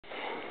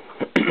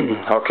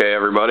Okay,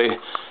 everybody,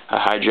 I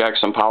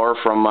hijacked some power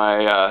from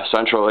my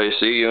central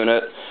AC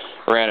unit,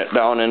 ran it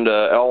down into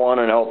L1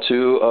 and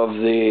L2 of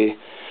the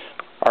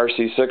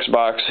RC6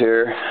 box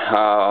here.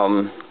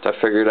 I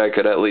figured I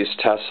could at least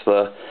test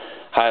the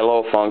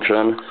high-low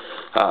function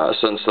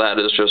since that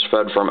is just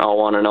fed from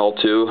L1 and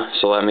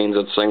L2, so that means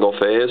it's single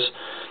phase.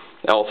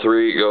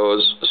 L3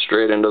 goes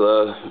straight into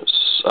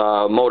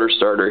the motor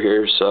starter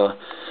here, so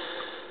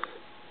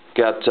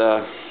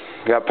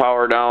got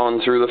power down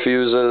through the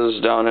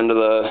fuses, down into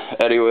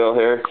the eddy wheel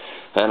here,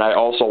 and I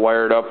also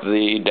wired up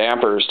the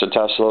dampers to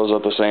test those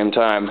at the same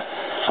time.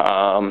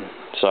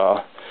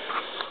 So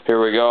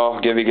here we go.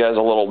 I'll give you guys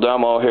a little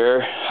demo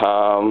here.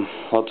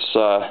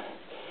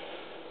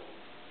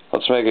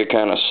 Let's make it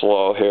kind of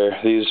slow here.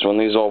 When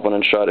these open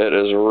and shut, it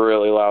is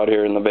really loud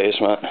here in the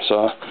basement.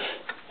 So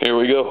here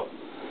we go.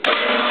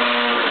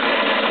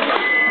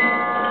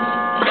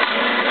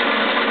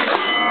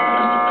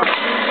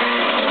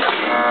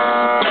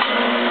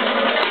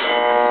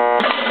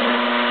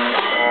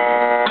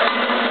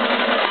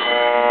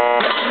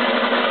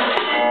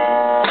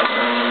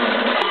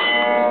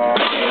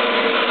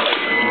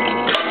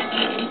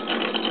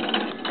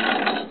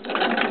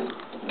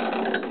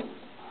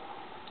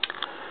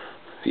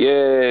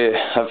 Yay,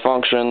 that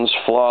functions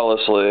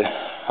flawlessly.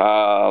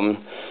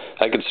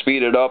 I could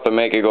speed it up and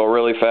make it go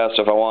really fast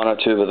if I wanted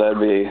to, but that'd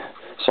be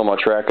so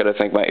much racket I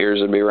think my ears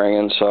would be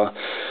ringing, so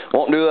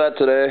won't do that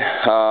today.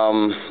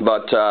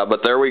 But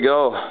there we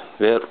go.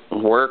 It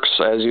works,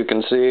 as you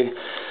can see.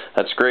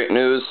 That's great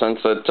news since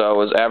it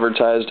was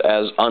advertised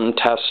as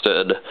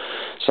untested,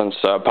 since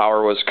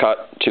power was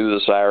cut to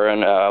the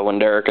Siren when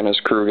Derek and his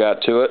crew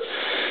got to it.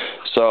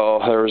 So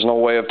there was no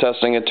way of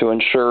testing it to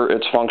ensure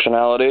its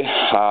functionality.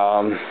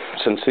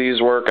 Since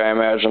these work, I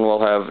imagine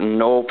we'll have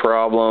no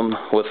problem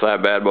with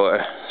that bad boy.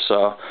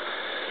 So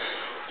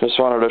just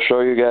wanted to show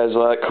you guys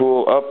that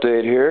cool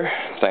update here.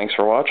 Thanks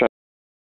for watching.